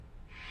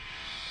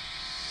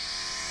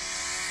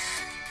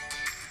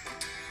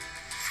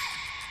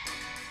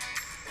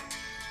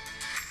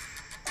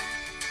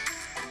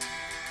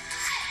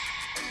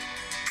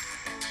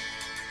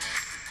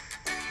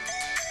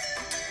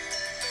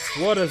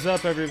What is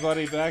up,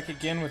 everybody? Back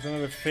again with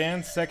another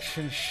fan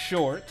section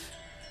short.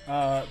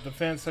 The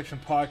fan section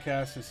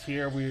podcast is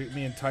here.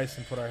 Me and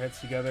Tyson put our heads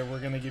together. We're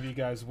going to give you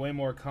guys way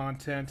more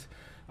content.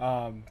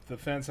 The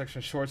fan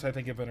section shorts, I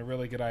think, have been a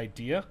really good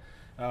idea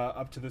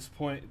up to this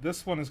point.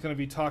 This one is going to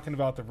be talking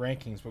about the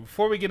rankings. But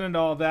before we get into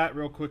all that,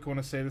 real quick, I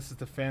want to say this is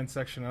the fan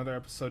section, another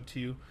episode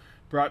to you,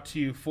 brought to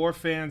you for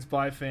fans,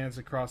 by fans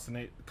across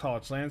the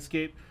college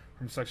landscape,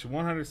 from section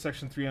 100 to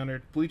section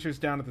 300, bleachers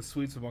down to the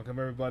suites. We welcome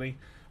everybody.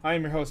 I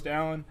am your host,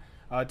 Alan.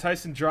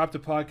 Tyson dropped a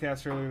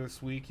podcast earlier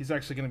this week. He's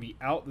actually going to be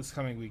out this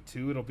coming week,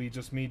 too. It'll be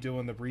just me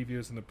doing the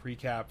reviews and the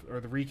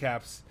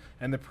recaps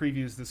and the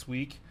previews this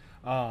week.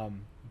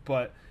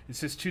 But it's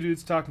just two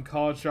dudes talking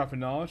college, dropping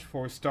knowledge.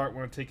 Before we start, I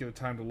want to take you the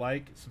time to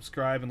like,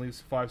 subscribe, and leave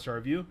us a 5-star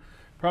review.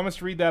 Promise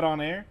to read that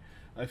on air.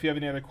 If you have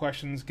any other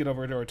questions, get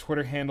over to our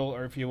Twitter handle,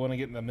 or if you want to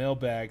get in the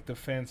mailbag,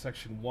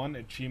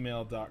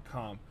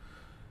 thefansection1@gmail.com.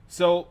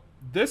 So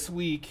this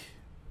week,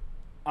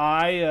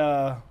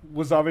 I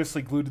was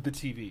obviously glued to the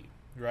TV,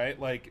 right?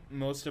 Like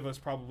most of us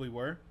probably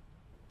were.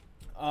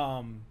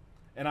 The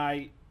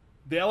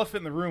elephant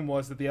in the room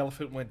was that the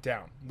elephant went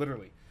down,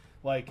 literally.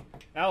 Like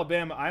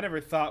Alabama, I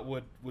never thought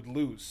would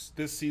lose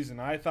this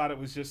season. I thought it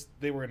was just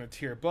they were in a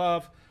tier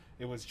above.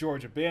 It was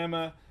Georgia,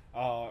 Bama,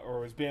 or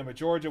it was Bama,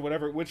 Georgia,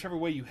 whichever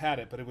way you had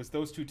it. But it was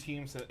those two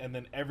teams and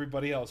then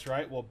everybody else,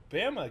 right? Well,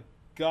 Bama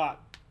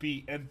got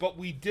beat, but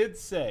we did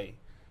say,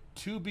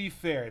 to be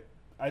fair,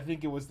 I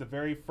think it was the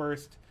very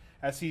first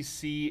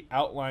SEC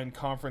outline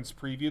conference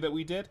preview that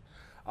we did,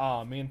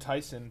 me and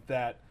Tyson,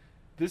 that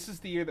this is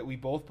the year that we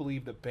both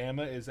believe that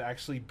Bama is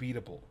actually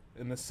beatable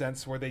in the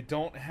sense where they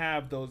don't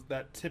have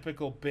that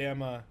typical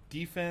Bama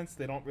defense.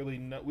 We don't really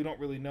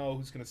know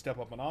who's going to step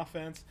up on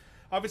offense.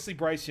 Obviously,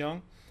 Bryce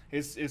Young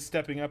is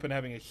stepping up and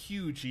having a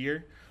huge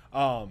year.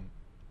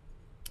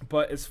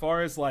 But as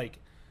far as like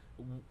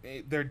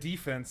their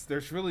defense,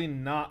 there's really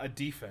not a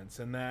defense,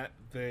 in that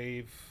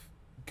they've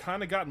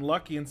kind of gotten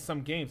lucky in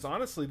some games.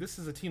 Honestly, this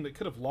is a team that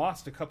could have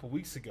lost a couple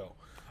weeks ago.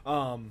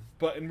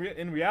 But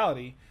in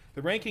reality,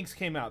 the rankings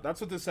came out. That's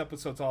what this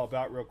episode's all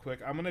about. Real quick,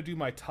 I'm going to do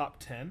my top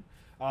 10.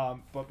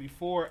 But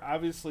before,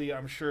 obviously,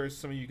 I'm sure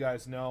some of you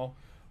guys know,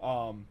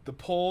 the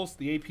polls,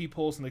 the AP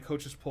polls and the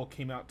coaches poll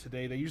came out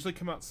today. They usually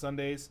come out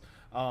Sundays,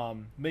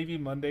 maybe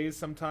Mondays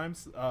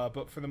sometimes.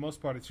 But for the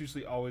most part, it's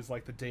usually always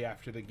like the day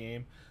after the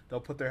game. They'll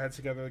put their heads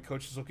together. The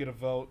coaches will get a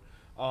vote.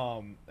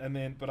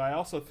 But I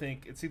also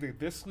think it's either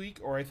this week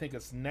or I think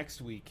it's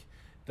next week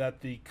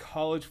that the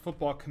college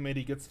football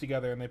committee gets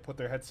together and they put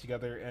their heads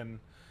together. And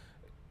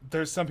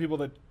there's some people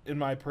that, in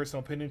my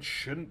personal opinion,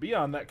 shouldn't be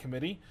on that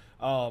committee,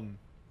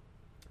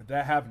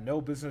 that have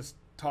no business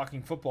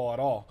talking football at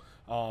all.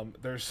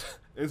 There's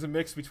a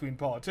mix between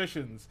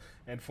politicians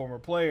and former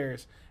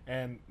players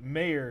and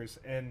mayors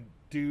and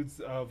dudes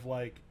of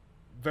like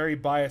very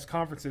biased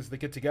conferences that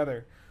get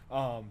together.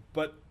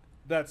 But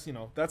that's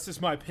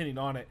just my opinion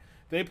on it.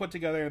 They put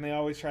together and they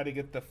always try to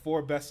get the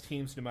 4 best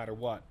teams no matter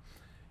what.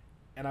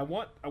 And I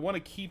want to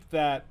keep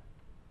that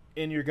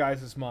in your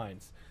guys'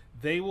 minds.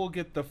 They will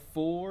get the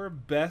 4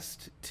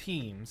 best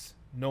teams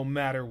no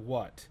matter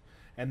what.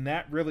 And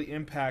that really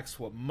impacts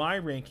what my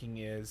ranking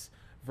is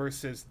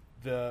versus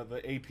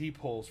the AP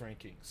polls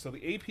ranking. So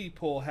the AP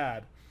poll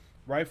had,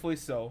 rightfully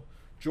so,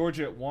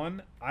 Georgia at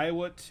 1,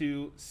 Iowa at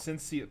 2,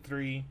 Cincy at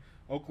 3,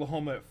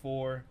 Oklahoma at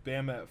 4,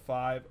 Bama at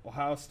 5,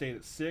 Ohio State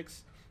at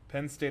 6,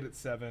 Penn State at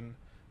 7,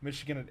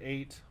 Michigan at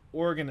 8,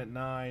 Oregon at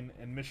 9,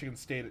 and Michigan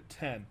State at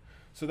 10.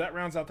 So that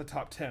rounds out the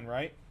top 10,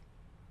 right?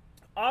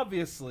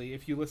 Obviously,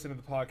 if you listen to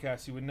the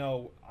podcast, you would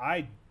know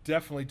I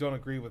definitely don't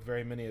agree with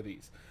very many of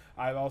these.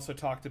 I've also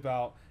talked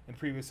about in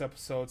previous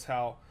episodes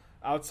how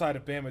outside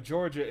of Bama,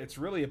 Georgia, it's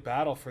really a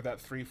battle for that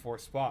 3-4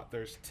 spot.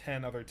 There's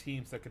 10 other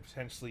teams that could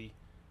potentially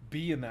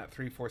be in that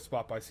 3-4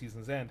 spot by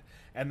season's end,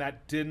 and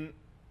that didn't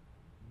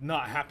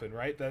not happen,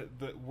 right?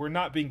 We're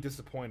not being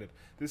disappointed.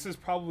 This is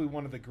probably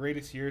one of the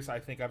greatest years I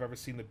think I've ever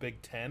seen the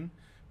Big Ten,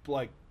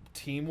 like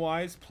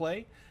team-wise,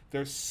 play.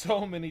 There's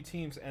so many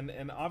teams,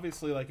 and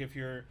obviously, like if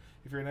you're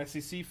an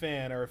SEC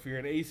fan or if you're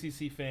an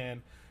ACC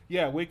fan,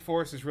 yeah, Wake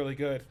Forest is really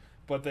good,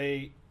 but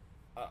they,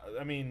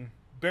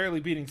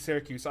 barely beating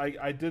Syracuse.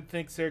 I did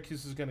think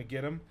Syracuse was going to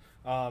get them.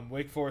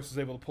 Wake Forest was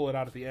able to pull it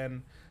out at the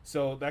end,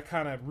 so that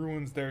kind of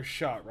ruins their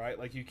shot, right?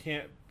 Like you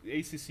can't.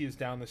 ACC is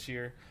down this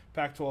year.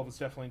 Pac-12 is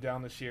definitely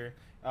down this year.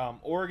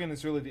 Oregon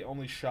is really the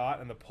only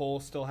shot, and the poll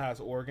still has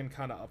Oregon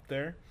kind of up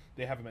there.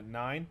 They have them at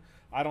 9.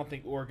 I don't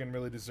think Oregon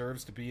really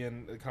deserves to be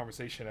in the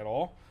conversation at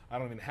all. I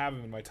don't even have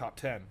them in my top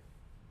 10.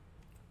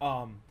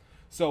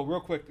 So real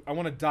quick, I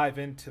want to dive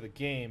into the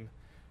game.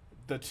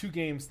 The 2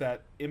 games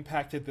that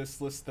impacted this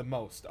list the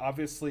most.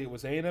 Obviously, it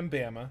was A&M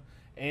Bama.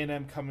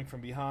 A&M coming from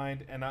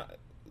behind, and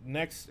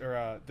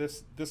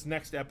this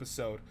next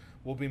episode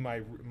will be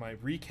my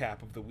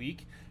recap of the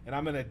week, and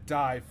I'm going to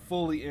dive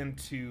fully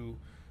into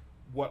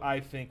what I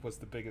think was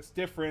the biggest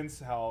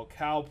difference, how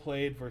Cal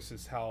played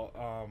versus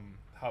how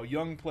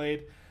Young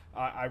played,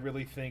 I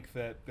really think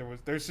that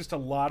there's just a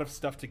lot of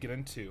stuff to get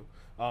into.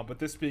 But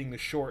this being the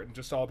short and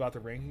just all about the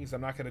rankings,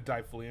 I'm not going to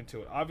dive fully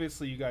into it.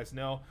 Obviously, you guys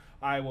know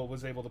Iowa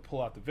was able to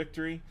pull out the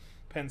victory.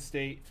 Penn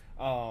State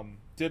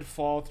did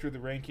fall through the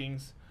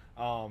rankings.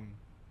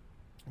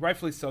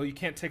 Rightfully so. You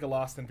can't take a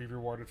loss and be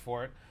rewarded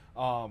for it,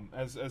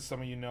 as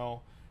some of you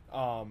know.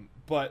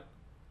 But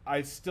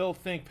I still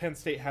think Penn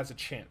State has a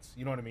chance.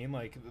 You know what I mean?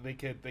 Like they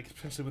could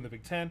potentially win the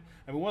Big Ten.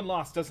 I mean, one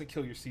loss doesn't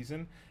kill your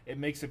season. It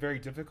makes it very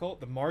difficult.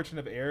 The margin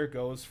of error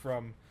goes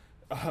from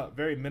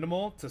very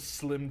minimal to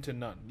slim to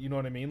none. You know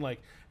what I mean?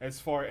 Like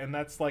and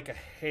that's like a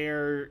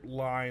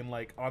hairline,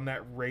 like on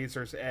that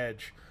razor's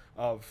edge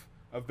of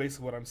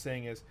basically what I'm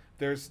saying is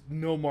there's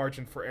no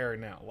margin for error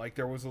now. Like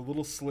there was a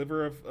little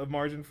sliver of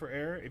margin for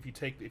error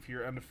if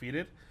you're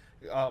undefeated,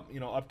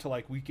 up to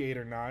like week 8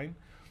 or 9,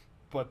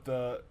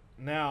 but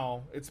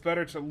now it's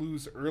better to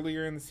lose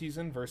earlier in the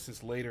season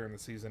versus later in the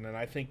season, and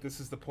I think this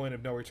is the point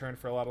of no return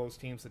for a lot of those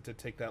teams that did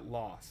take that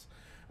loss.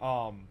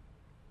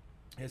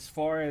 As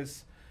far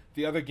as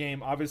the other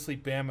game, obviously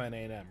Bama and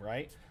A&M,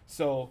 right?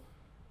 So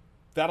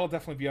that'll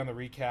definitely be on the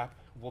recap.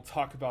 We'll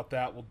talk about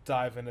that. We'll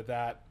dive into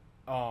that.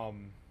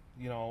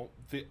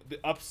 The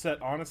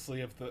upset,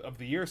 honestly, of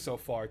the year so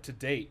far to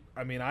date.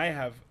 I mean,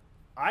 I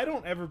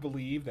don't ever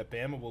believe that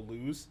Bama will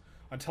lose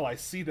until I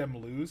see them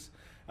lose,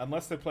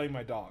 unless they're playing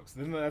my dogs.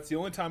 Then that's the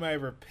only time I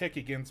ever pick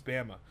against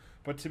Bama.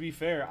 But to be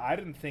fair, I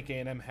didn't think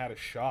A&M had a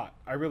shot.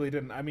 I really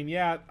didn't. I mean,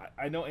 yeah,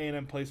 I know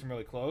A&M plays them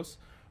really close,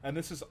 and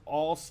this is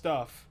all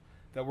stuff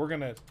that we're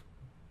gonna.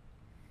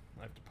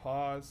 I have to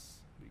pause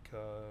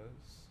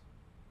because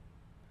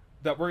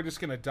that we're just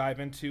gonna dive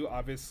into,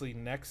 obviously,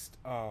 next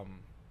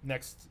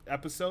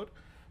episode.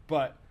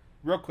 But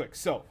real quick,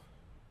 so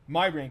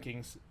my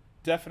rankings,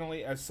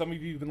 definitely, as some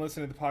of you have been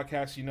listening to the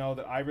podcast, you know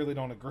that I really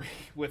don't agree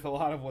with a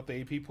lot of what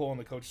the AP poll and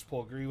the coaches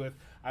poll agree with.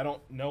 I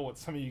don't know what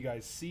some of you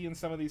guys see in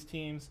some of these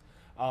teams.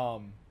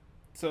 So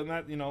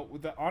that,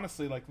 with that,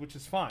 honestly, like, which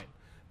is fine.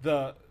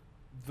 The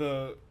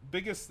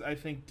biggest, I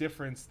think,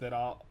 difference that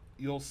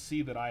you'll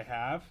see that I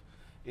have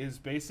is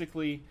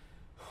basically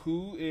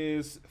who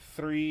is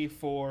 3,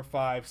 4,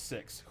 5,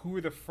 6. Who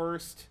are the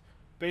first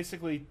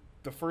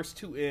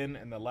 2 in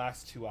and the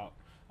last 2 out.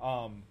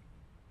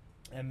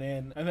 And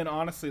then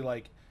honestly,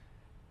 like,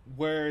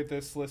 where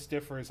this list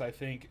differs, I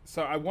think.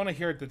 So I want to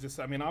hear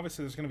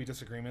obviously there's going to be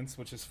disagreements,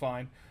 which is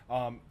fine.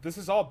 This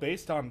is all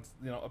based on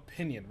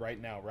opinion right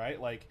now, right?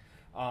 Like,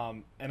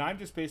 and I'm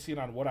just basing it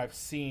on what I've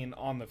seen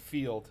on the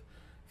field,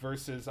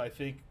 versus I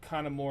think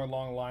kind of more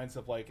along the lines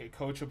of like a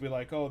coach will be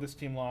like, oh, this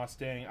team lost,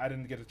 dang, I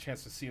didn't get a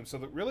chance to see him. So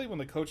that really, when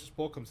the coaches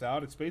poll comes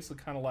out, it's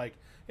basically kind of like,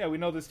 yeah, we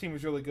know this team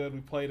is really good, we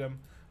played them,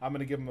 I'm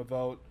going to give them a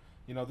vote.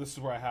 This is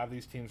where I have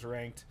these teams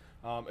ranked.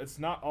 It's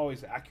not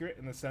always accurate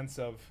in the sense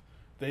of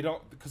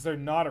because they're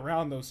not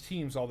around those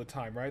teams all the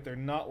time, right? They're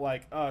not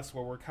like us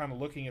where we're kind of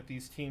looking at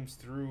these teams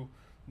through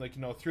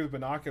through the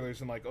binoculars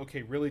and like,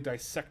 okay, really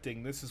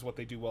dissecting, this is what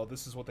they do well,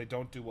 this is what they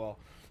don't do well.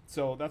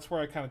 So that's where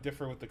I kind of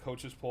differ with the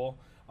coaches poll.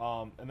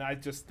 And I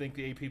just think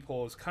the AP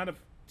poll is kind of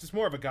just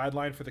more of a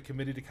guideline for the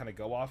committee to kind of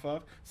go off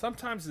of.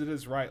 Sometimes it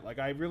is right. Like,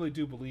 I really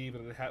do believe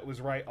that it was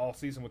right all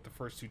season with the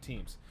first 2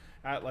 teams.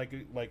 Like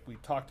we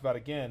talked about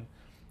again,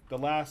 the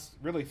last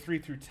really 3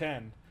 through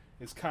 10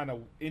 is kind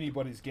of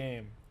anybody's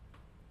game.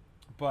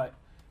 But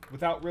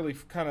without really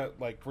kind of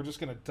like, we're just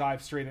going to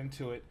dive straight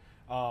into it.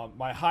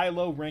 My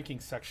high-low ranking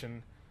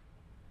section.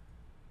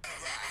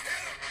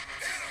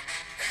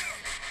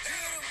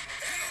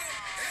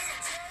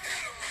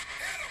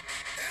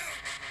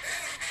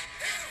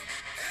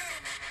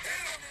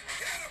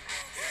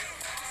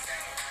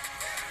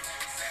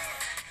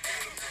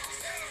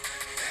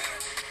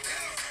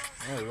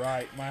 All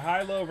right, my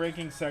high-low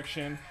ranking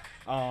section.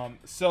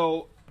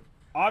 So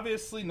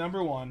obviously,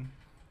 number 1,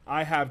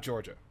 I have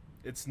Georgia.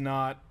 It's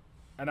not,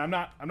 and I'm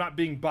not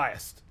being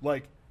biased.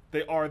 Like,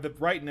 they are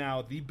right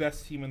now the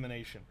best team in the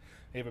nation.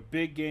 They have a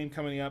big game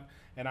coming up,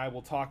 and I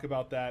will talk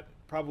about that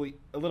probably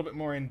a little bit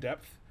more in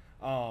depth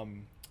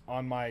on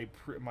my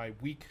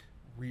week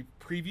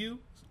preview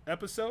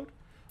episode,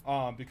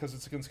 because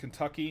it's against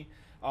Kentucky.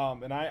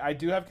 And I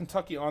do have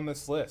Kentucky on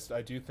this list.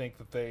 I do think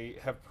that they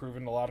have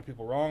proven a lot of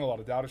people wrong, a lot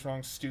of doubters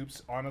wrong.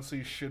 Stoops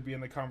honestly should be in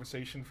the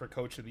conversation for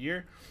Coach of the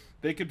Year.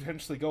 They could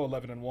potentially go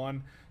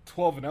 11-1,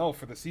 12-0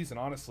 for the season,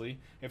 honestly,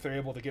 if they're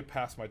able to get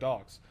past my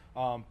dogs.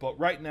 But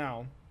right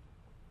now,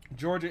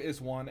 Georgia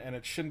is 1, and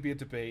it shouldn't be a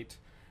debate.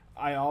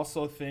 I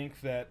also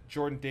think that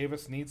Jordan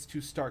Davis needs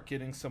to start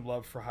getting some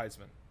love for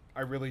Heisman.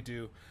 I really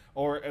do.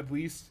 Or at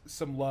least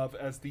some love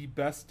as the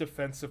best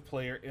defensive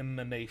player in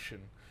the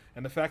nation.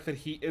 And the fact that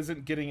he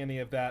isn't getting any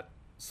of that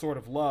sort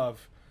of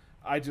love,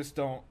 I just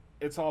don't.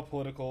 It's all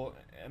political,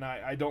 and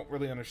I don't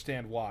really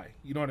understand why.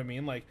 You know what I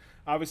mean? Like,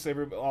 obviously,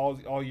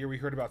 all year we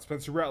heard about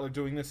Spencer Rattler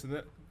doing this and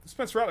that.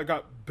 Spencer Rattler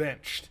got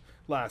benched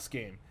last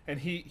game, and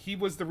he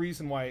was the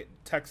reason why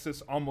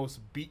Texas almost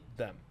beat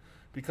them,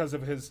 because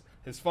of his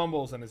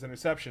fumbles and his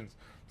interceptions.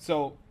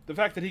 So the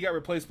fact that he got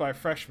replaced by a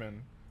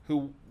freshman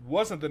who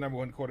wasn't the number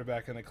 1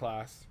 quarterback in the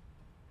class,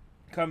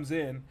 comes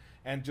in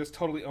and just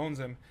totally owns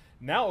him.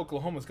 Now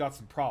Oklahoma's got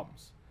some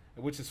problems,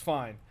 which is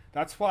fine.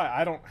 That's why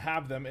I don't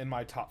have them in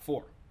my top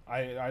 4.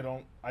 I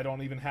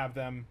don't even have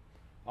them,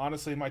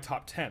 honestly, in my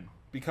top 10,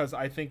 because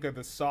I think they're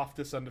the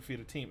softest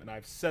undefeated team, and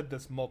I've said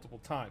this multiple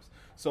times.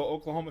 So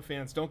Oklahoma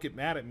fans, don't get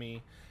mad at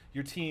me.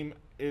 Your team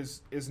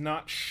is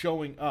not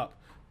showing up.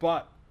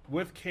 But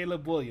with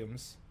Caleb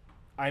Williams,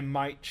 I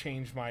might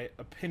change my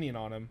opinion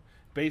on him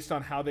based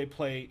on how they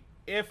play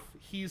if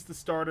he's the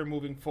starter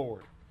moving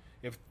forward.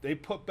 If they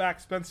put back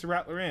Spencer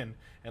Rattler in,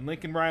 and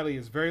Lincoln Riley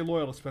is very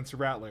loyal to Spencer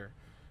Rattler,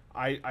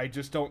 I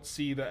just don't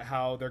see that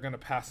how they're going to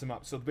pass him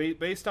up. So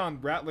based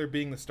on Rattler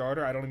being the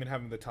starter, I don't even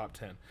have him in the top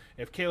 10.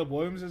 If Caleb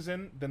Williams is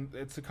in, then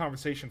it's a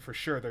conversation for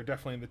sure. They're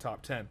definitely in the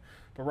top 10.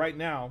 But right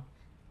now,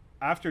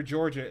 after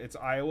Georgia, it's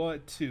Iowa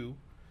at 2.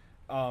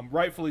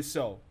 Rightfully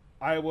so.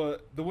 Iowa,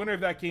 the winner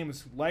of that game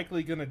is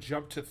likely going to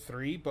jump to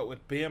 3, but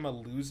with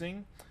Bama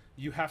losing,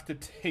 you have to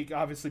take,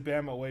 obviously,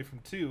 Bama away from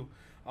 2.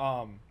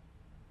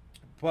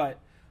 But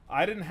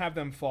I didn't have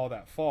them fall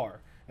that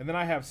far. And then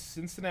I have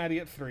Cincinnati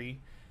at 3.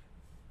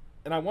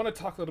 And I want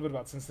to talk a little bit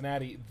about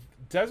Cincinnati.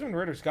 Desmond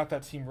Ritter's got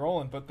that team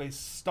rolling, but they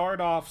start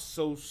off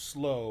so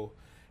slow.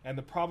 And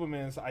the problem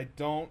is, I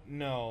don't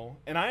know.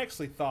 And I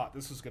actually thought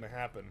this was going to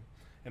happen,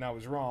 and I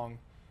was wrong.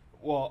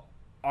 Well,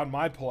 on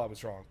my poll, I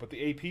was wrong. But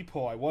the AP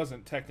poll, I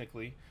wasn't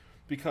technically.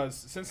 Because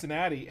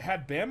Cincinnati,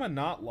 had Bama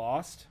not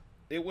lost,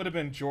 it would have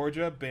been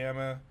Georgia,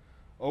 Bama,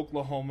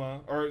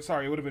 Oklahoma. Or,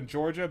 sorry, it would have been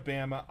Georgia,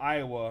 Bama,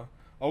 Iowa,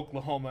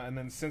 Oklahoma, and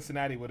then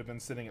Cincinnati would have been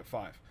sitting at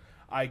 5.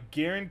 I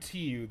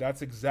guarantee you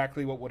that's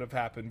exactly what would have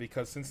happened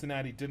because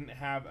Cincinnati didn't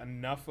have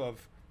enough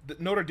of –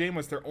 Notre Dame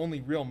was their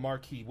only real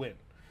marquee win,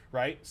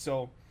 right?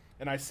 So,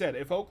 and I said,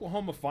 if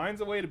Oklahoma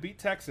finds a way to beat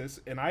Texas,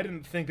 and I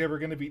didn't think they were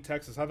going to beat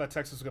Texas. I thought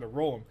Texas was going to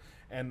roll them.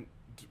 And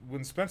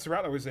when Spencer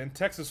Rattler was in,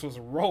 Texas was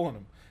rolling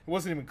them. It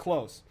wasn't even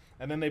close.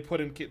 And then they put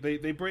in –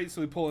 they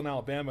basically pull in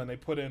Alabama, and they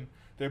put in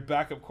their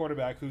backup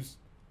quarterback who's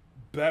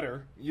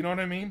better, you know what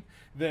I mean,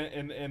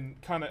 in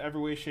kind of every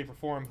way, shape, or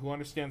form, who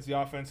understands the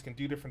offense, can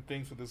do different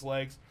things with his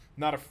legs,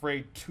 not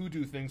afraid to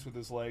do things with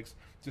his legs,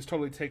 just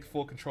totally takes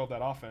full control of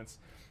that offense.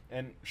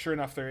 And sure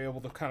enough, they're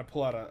able to kind of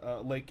pull out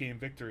a late-game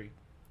victory.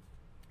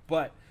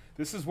 But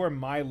this is where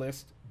my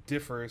list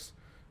differs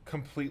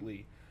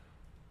completely.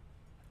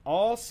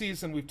 All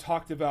season we've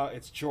talked about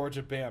it's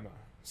Georgia-Bama.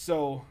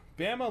 So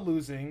Bama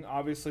losing,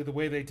 obviously, the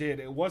way they did,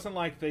 it wasn't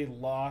like they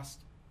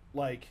lost,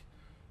 like –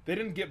 they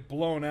didn't get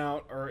blown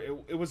out, or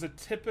it was a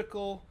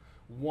typical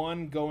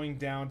one going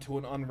down to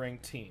an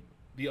unranked team.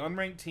 The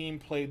unranked team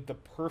played the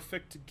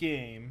perfect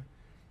game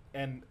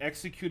and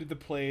executed the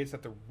plays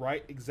at the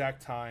right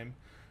exact time.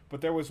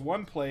 But there was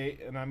one play,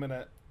 and I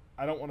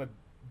don't want to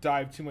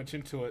dive too much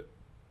into it,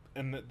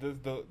 and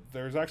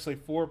there's actually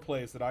 4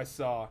 plays that I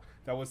saw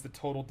that was the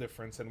total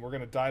difference, and we're going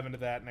to dive into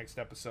that next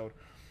episode.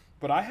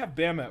 But I have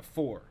Bama at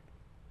 4.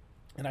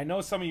 And I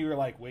know some of you are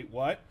like, wait,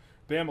 what?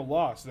 Bama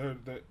lost.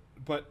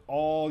 But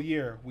all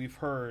year we've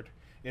heard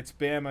it's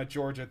Bama,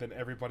 Georgia, than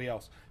everybody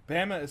else.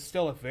 Bama is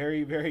still a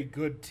very, very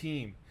good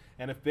team.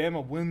 And if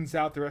Bama wins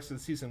out the rest of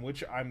the season,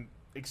 which I'm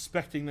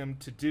expecting them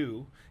to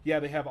do,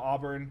 yeah, they have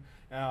Auburn,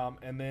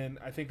 and then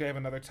I think they have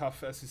another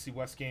tough SEC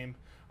West game.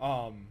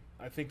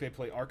 I think they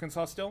play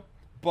Arkansas still.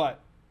 But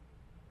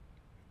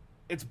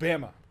it's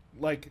Bama.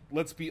 Like,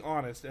 let's be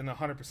honest and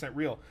 100%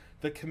 real.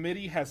 The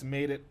committee has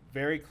made it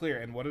very clear.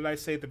 And what did I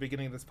say at the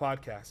beginning of this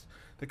podcast?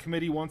 The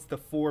committee wants the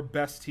 4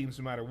 best teams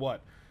no matter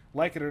what.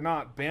 Like it or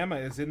not,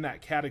 Bama is in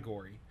that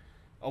category,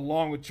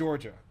 along with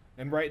Georgia.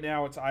 And right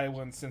now it's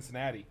Iowa and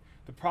Cincinnati.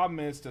 The problem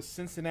is, does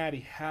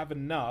Cincinnati have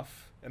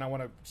enough, and I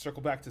want to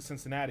circle back to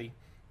Cincinnati,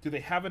 do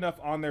they have enough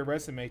on their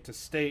resume to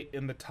stay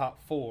in the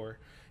top 4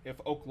 if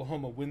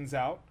Oklahoma wins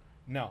out?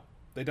 No,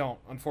 they don't,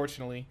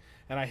 unfortunately.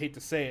 And I hate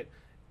to say it,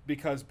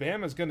 because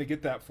Bama's going to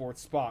get that 4th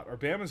spot, or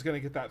Bama's going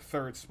to get that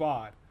 3rd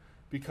spot,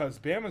 because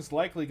Bama's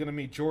likely going to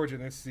meet Georgia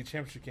in the SEC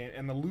championship game,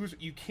 and the loser,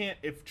 you can't,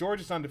 if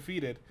Georgia's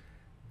undefeated,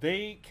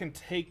 they can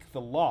take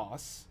the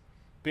loss.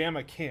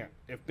 Bama can't.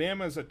 If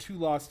Bama's a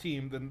 2-loss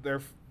team,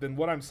 then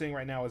what I'm saying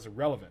right now is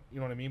irrelevant. You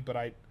know what I mean? But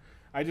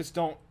I just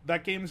don't.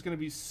 That game is going to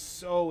be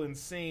so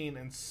insane,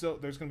 and so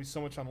there's going to be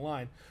so much on the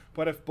line.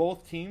 But if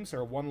both teams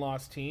are a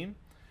 1-loss team,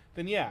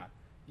 then yeah.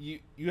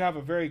 You have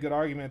a very good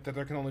argument that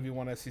there can only be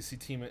one SEC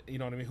team. You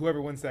know what I mean?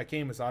 Whoever wins that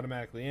game is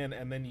automatically in,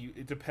 and then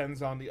it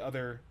depends on the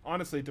other.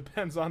 Honestly, it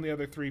depends on the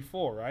other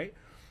 3-4, right?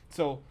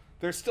 So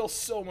there's still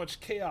so much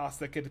chaos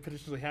that could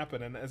potentially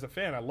happen. And as a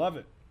fan, I love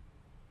it.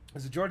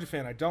 As a Georgia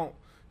fan, I don't,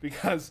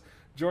 because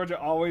Georgia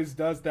always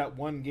does that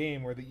one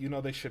game where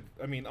they should.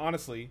 I mean,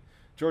 honestly,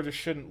 Georgia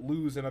shouldn't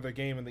lose another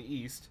game in the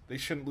East. They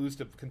shouldn't lose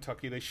to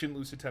Kentucky. They shouldn't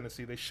lose to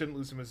Tennessee. They shouldn't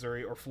lose to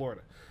Missouri or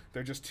Florida.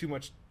 They're just too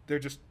much. They're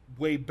just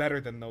way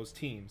better than those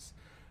teams.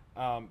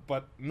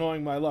 But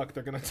knowing my luck,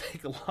 they're going to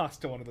take a loss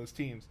to one of those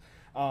teams.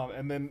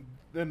 And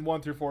then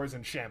 1 through 4 is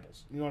in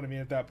shambles. You know what I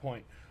mean? At that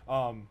point,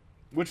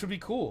 which would be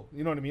cool.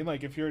 You know what I mean?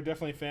 Like, if you're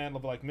definitely a fan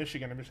of like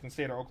Michigan or Michigan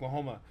State or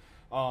Oklahoma,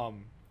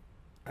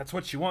 that's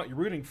what you want. You're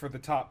rooting for the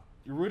top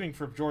you're rooting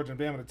for Georgia and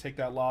Bama to take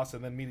that loss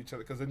and then meet each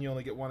other, because then you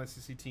only get one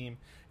SEC team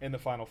in the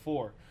Final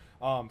Four.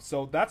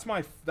 So that's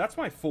my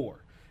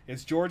four.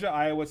 It's Georgia,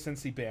 Iowa,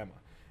 Cincy, Bama,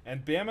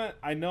 and Bama.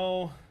 I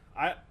know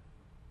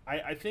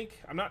I think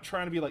I'm not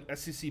trying to be like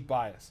SEC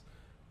bias,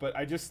 but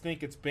I just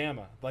think it's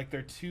Bama. Like,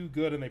 they're too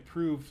good, and they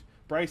proved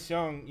Bryce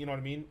Young, you know what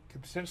I mean,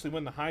 could potentially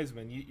win the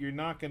Heisman. You're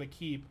not going to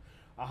keep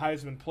a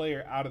Heisman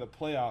player out of the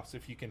playoffs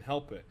if you can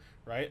help it,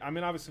 right? I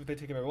mean, obviously, if they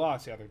take another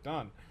loss, yeah, they're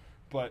done.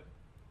 But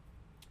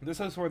this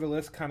is where the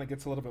list kind of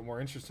gets a little bit more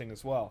interesting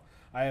as well.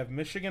 I have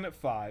Michigan at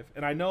 5,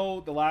 and I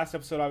know the last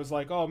episode I was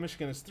like, oh,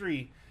 Michigan is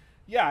 3.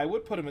 Yeah, I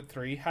would put them at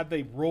 3 had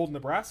they rolled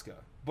Nebraska.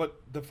 But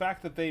the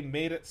fact that they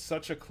made it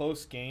such a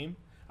close game,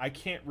 I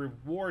can't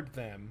reward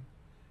them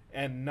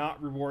and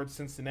not reward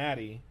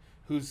Cincinnati,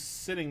 who's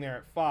sitting there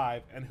at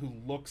 5 and who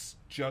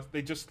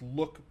they just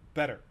look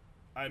better.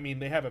 I mean,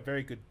 they have a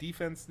very good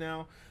defense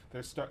now.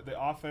 The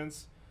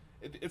offense,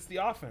 it's the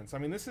offense. I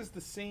mean, this is the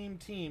same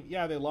team.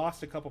 Yeah, they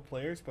lost a couple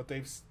players, but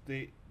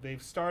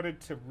they've started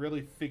to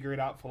really figure it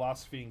out,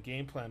 philosophy and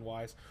game plan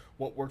wise,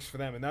 what works for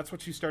them, and that's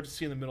what you start to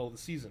see in the middle of the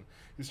season.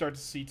 You start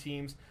to see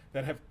teams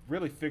that have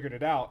really figured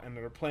it out and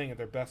that are playing at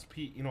their best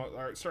peak.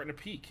 Are starting to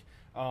peak.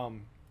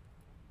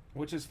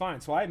 Which is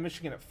fine. So I have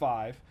Michigan at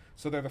 5,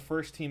 so they're the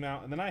first team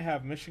out, and then I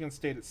have Michigan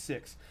State at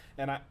 6,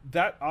 and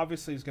that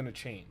obviously is going to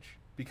change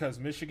because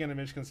Michigan and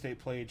Michigan State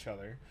play each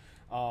other.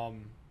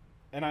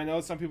 And I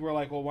know some people are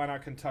like, well, why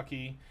not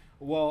Kentucky?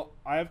 Well,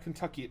 I have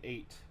Kentucky at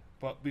 8,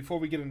 but before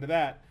we get into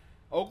that,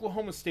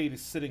 Oklahoma State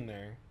is sitting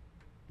there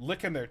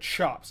licking their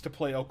chops to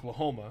play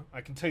Oklahoma.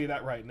 I can tell you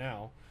that right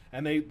now,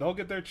 and they'll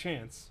get their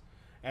chance.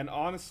 And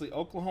honestly,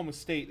 Oklahoma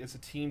State is a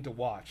team to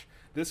watch.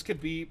 This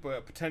could be a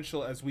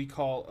potential, as we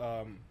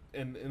call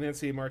in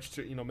NCAA March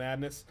to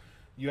Madness.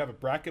 You have a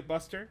bracket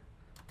buster.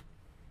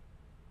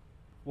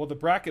 Well, the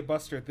bracket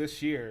buster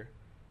this year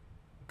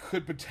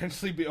could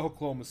potentially be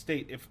Oklahoma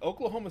State. If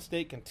Oklahoma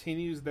State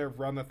continues their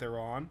run that they're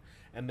on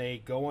and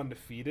they go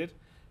undefeated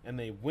and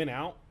they win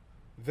out,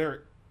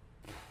 they're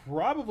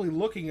probably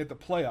looking at the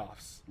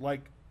playoffs.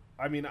 Like,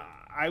 I mean,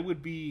 I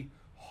would be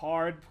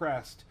hard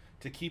pressed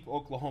to keep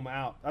Oklahoma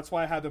out. That's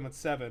why I had them at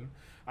 7.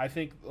 I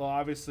think,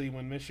 obviously,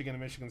 when Michigan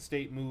and Michigan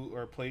State move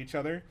or play each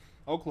other,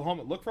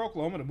 look for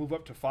Oklahoma to move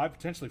up to 5,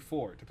 potentially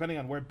 4, depending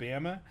on where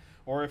Bama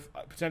or if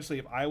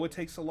Iowa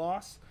takes a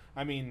loss.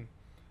 I mean,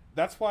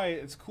 that's why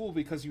it's cool,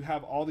 because you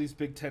have all these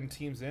Big Ten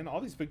teams in.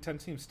 All these Big Ten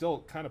teams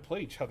still kind of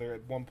play each other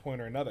at one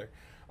point or another.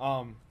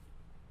 And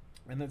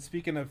then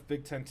speaking of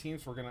Big Ten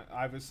teams, we're going to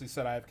obviously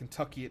said I have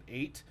Kentucky at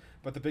 8,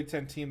 but the Big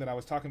Ten team that I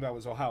was talking about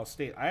was Ohio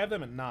State. I have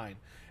them at 9,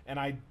 and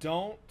I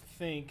don't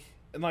think,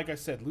 and like I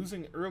said,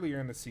 losing earlier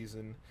in the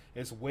season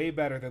is way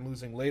better than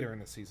losing later in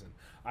the season.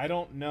 I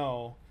don't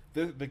know.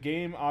 The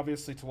game,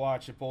 obviously, to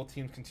watch if both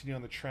teams continue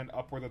on the trend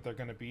upward that they're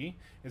going to be,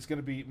 is going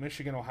to be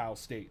Michigan-Ohio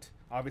State.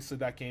 Obviously,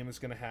 that game is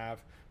going to have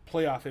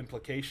playoff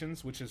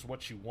implications, which is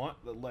what you want,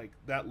 like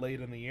that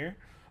late in the year.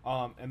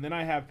 And then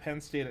I have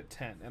Penn State at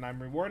 10, and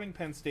I'm rewarding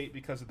Penn State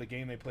because of the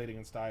game they played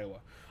against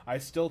Iowa. I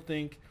still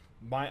think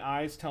my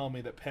eyes tell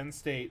me that Penn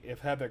State, if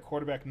had their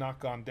quarterback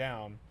not gone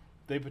down,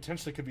 they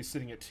potentially could be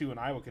sitting at 2, and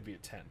Iowa could be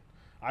at 10.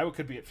 Iowa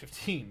could be at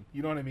 15.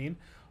 You know what I mean?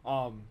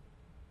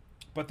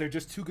 But they're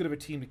just too good of a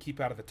team to keep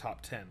out of the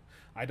top 10.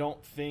 I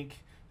don't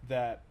think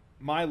that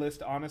my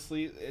list,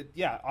 honestly,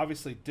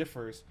 obviously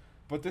differs,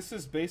 but this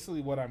is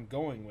basically what I'm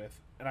going with.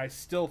 And I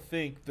still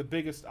think the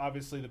biggest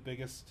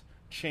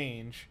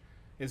change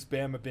is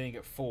Bama being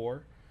at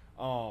 4.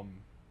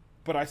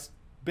 But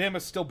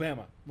Bama's still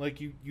Bama.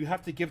 Like, you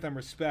have to give them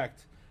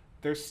respect.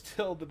 They're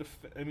still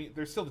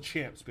they're still the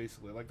champs,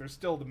 basically. Like, they're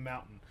still the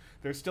mountain.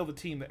 They're still the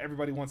team that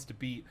everybody wants to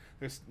beat.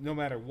 There's no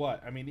matter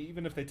what. I mean,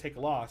 even if they take a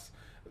loss.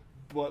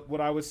 But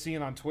what I was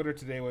seeing on Twitter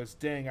today was,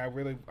 dang,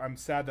 I'm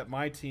sad that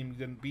my team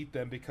didn't beat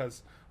them,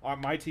 because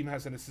my team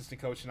has an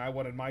assistant coach, and I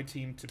wanted my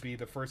team to be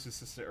the first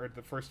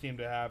team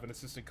to have an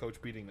assistant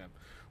coach beating them.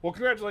 Well,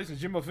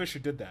 congratulations, Jimbo Fisher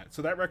did that.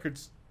 So that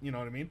record's, you know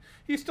what I mean?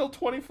 He's still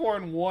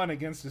 24-1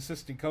 against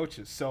assistant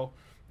coaches. So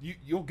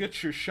you'll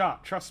get your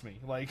shot, trust me.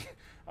 Like,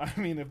 I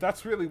mean, if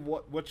that's really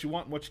what you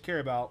want and what you care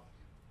about,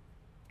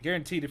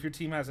 guaranteed, if your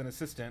team has an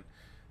assistant,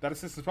 that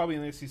assistant's probably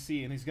in the SEC,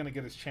 and he's going to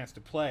get his chance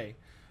to play.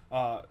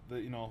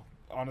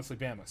 Honestly,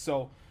 Bama.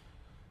 So,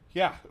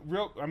 yeah,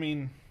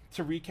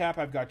 to recap,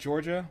 I've got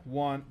Georgia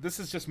 1. This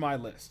is just my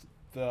list.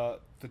 The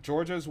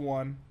Georgia's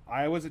 1,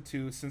 Iowa's at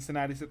 2,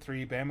 Cincinnati's at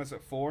 3, Bama's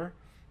at 4,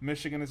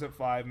 Michigan is at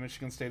 5,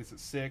 Michigan State is at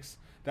 6.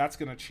 That's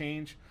going to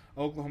change.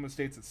 Oklahoma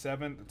State's at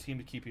 7, the team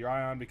to keep your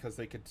eye on because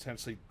they could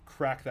potentially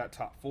crack that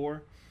top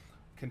 4.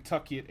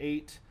 Kentucky at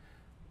 8,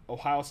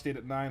 Ohio State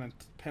at 9, and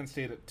Penn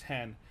State at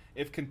 10.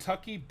 If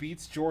Kentucky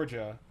beats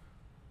Georgia,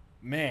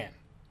 man,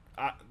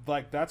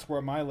 that's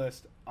where my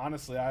list,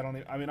 honestly,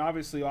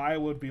 obviously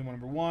Iowa would be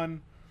number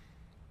 1.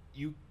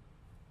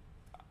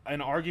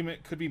 An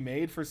argument could be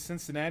made for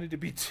Cincinnati to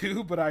be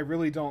 2, but I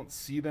really don't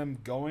see them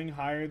going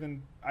higher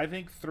than, I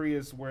think 3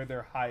 is where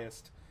they're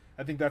highest.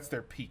 I think that's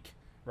their peak,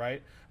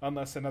 right?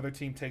 Unless another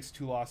team takes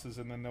 2 losses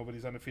and then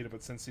nobody's undefeated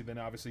but Cincy, then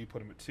obviously you put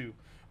them at 2.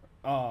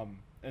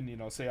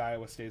 and say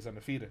Iowa stays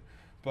undefeated.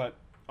 But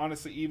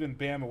honestly, even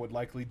Bama would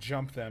likely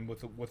jump them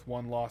with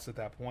one loss at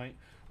that point.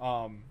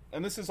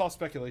 And this is all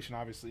speculation,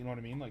 obviously. You know what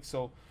I mean? Like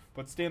so,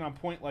 but staying on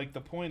point. Like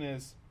the point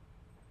is,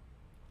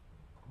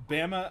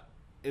 Bama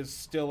is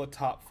still a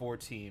top 4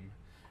 team,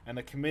 and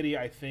the committee,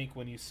 I think,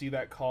 when you see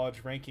that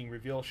college ranking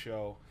reveal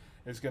show,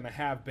 is going to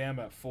have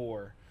Bama at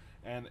 4,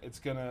 and it's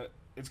gonna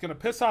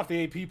piss off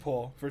the AP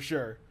poll for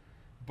sure.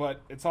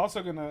 But it's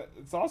also gonna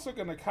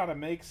kind of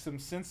make some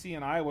Cincy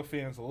and Iowa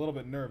fans a little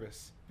bit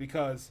nervous,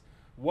 because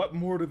what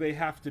more do they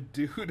have to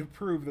do to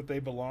prove that they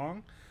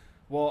belong?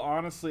 Well,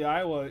 honestly,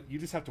 Iowa, you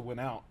just have to win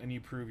out and you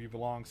prove you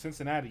belong.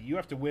 Cincinnati, you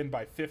have to win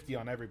by 50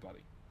 on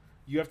everybody.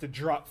 You have to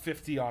drop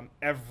 50 on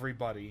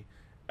everybody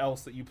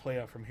else that you play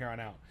on from here on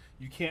out.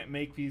 You can't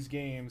make these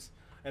games.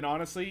 And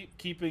honestly,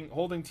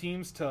 holding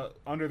teams to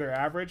under their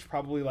average,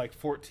 probably like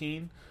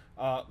 14,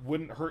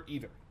 wouldn't hurt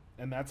either.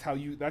 And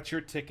that's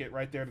your ticket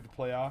right there to the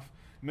playoff.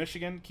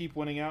 Michigan, keep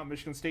winning out.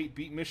 Michigan State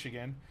beat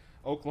Michigan.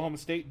 Oklahoma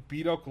State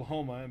beat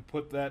Oklahoma and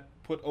put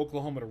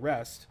Oklahoma to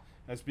rest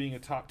as being a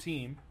top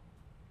team.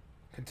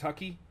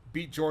 Kentucky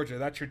beat Georgia.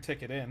 That's your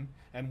ticket in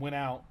and win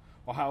out.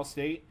 Ohio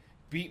State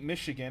beat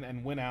Michigan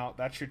and win out.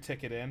 That's your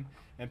ticket in.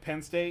 And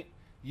Penn State,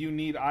 you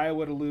need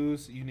Iowa to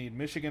lose. You need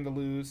Michigan to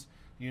lose.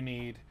 You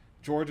need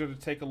Georgia to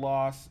take a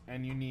loss.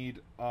 And you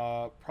need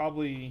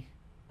probably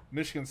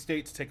Michigan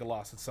State to take a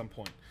loss at some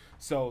point.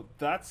 So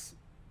that's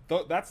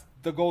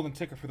the golden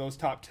ticket for those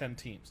top 10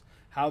 teams.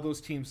 How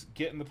those teams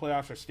get in the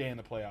playoffs or stay in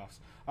the playoffs.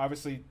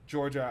 Obviously,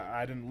 Georgia,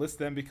 I didn't list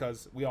them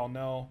because we all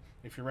know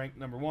if you're ranked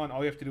number 1, all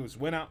you have to do is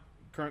win out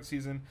current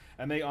season,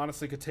 and they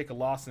honestly could take a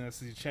loss in the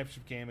SEC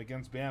championship game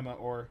against Bama,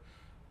 or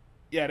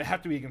it'd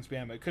have to be against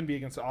Bama. It couldn't be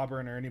against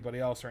Auburn or anybody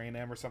else or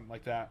A&M or something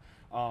like that,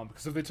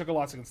 because if they took a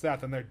loss against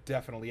that, then they're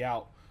definitely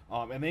out.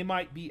 And they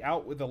might be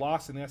out with the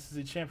loss in the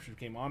SEC championship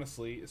game,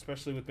 honestly,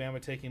 especially with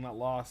Bama taking that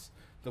loss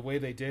the way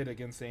they did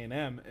against A&M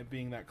and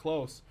being that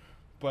close.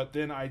 But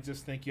then I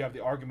just think you have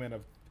the argument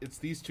of it's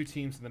these two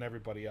teams and then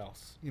everybody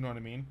else. You know what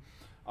I mean?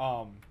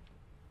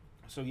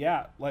 So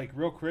yeah, like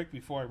real quick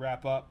before I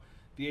wrap up,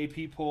 the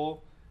AP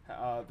poll,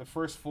 the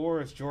first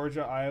 4 is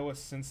Georgia, Iowa,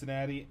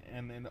 Cincinnati,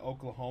 and then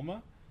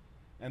Oklahoma.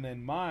 And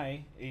then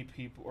my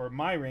AP or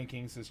my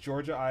rankings is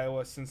Georgia,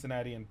 Iowa,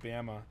 Cincinnati, and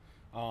Bama.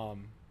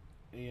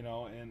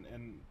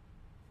 And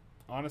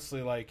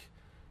honestly, like,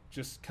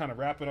 just kind of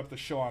wrapping up the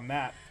show on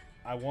that,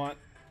 I want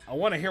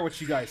to hear what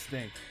you guys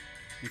think,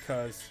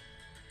 because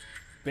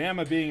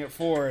Bama being at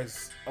 4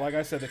 is, like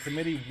I said, the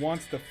committee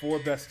wants the 4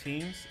 best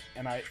teams,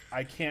 and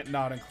I can't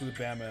not include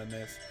Bama in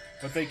this.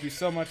 But thank you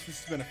so much. This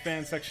has been a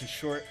fan section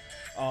short.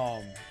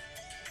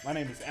 My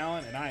name is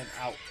Alan, and I am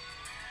out.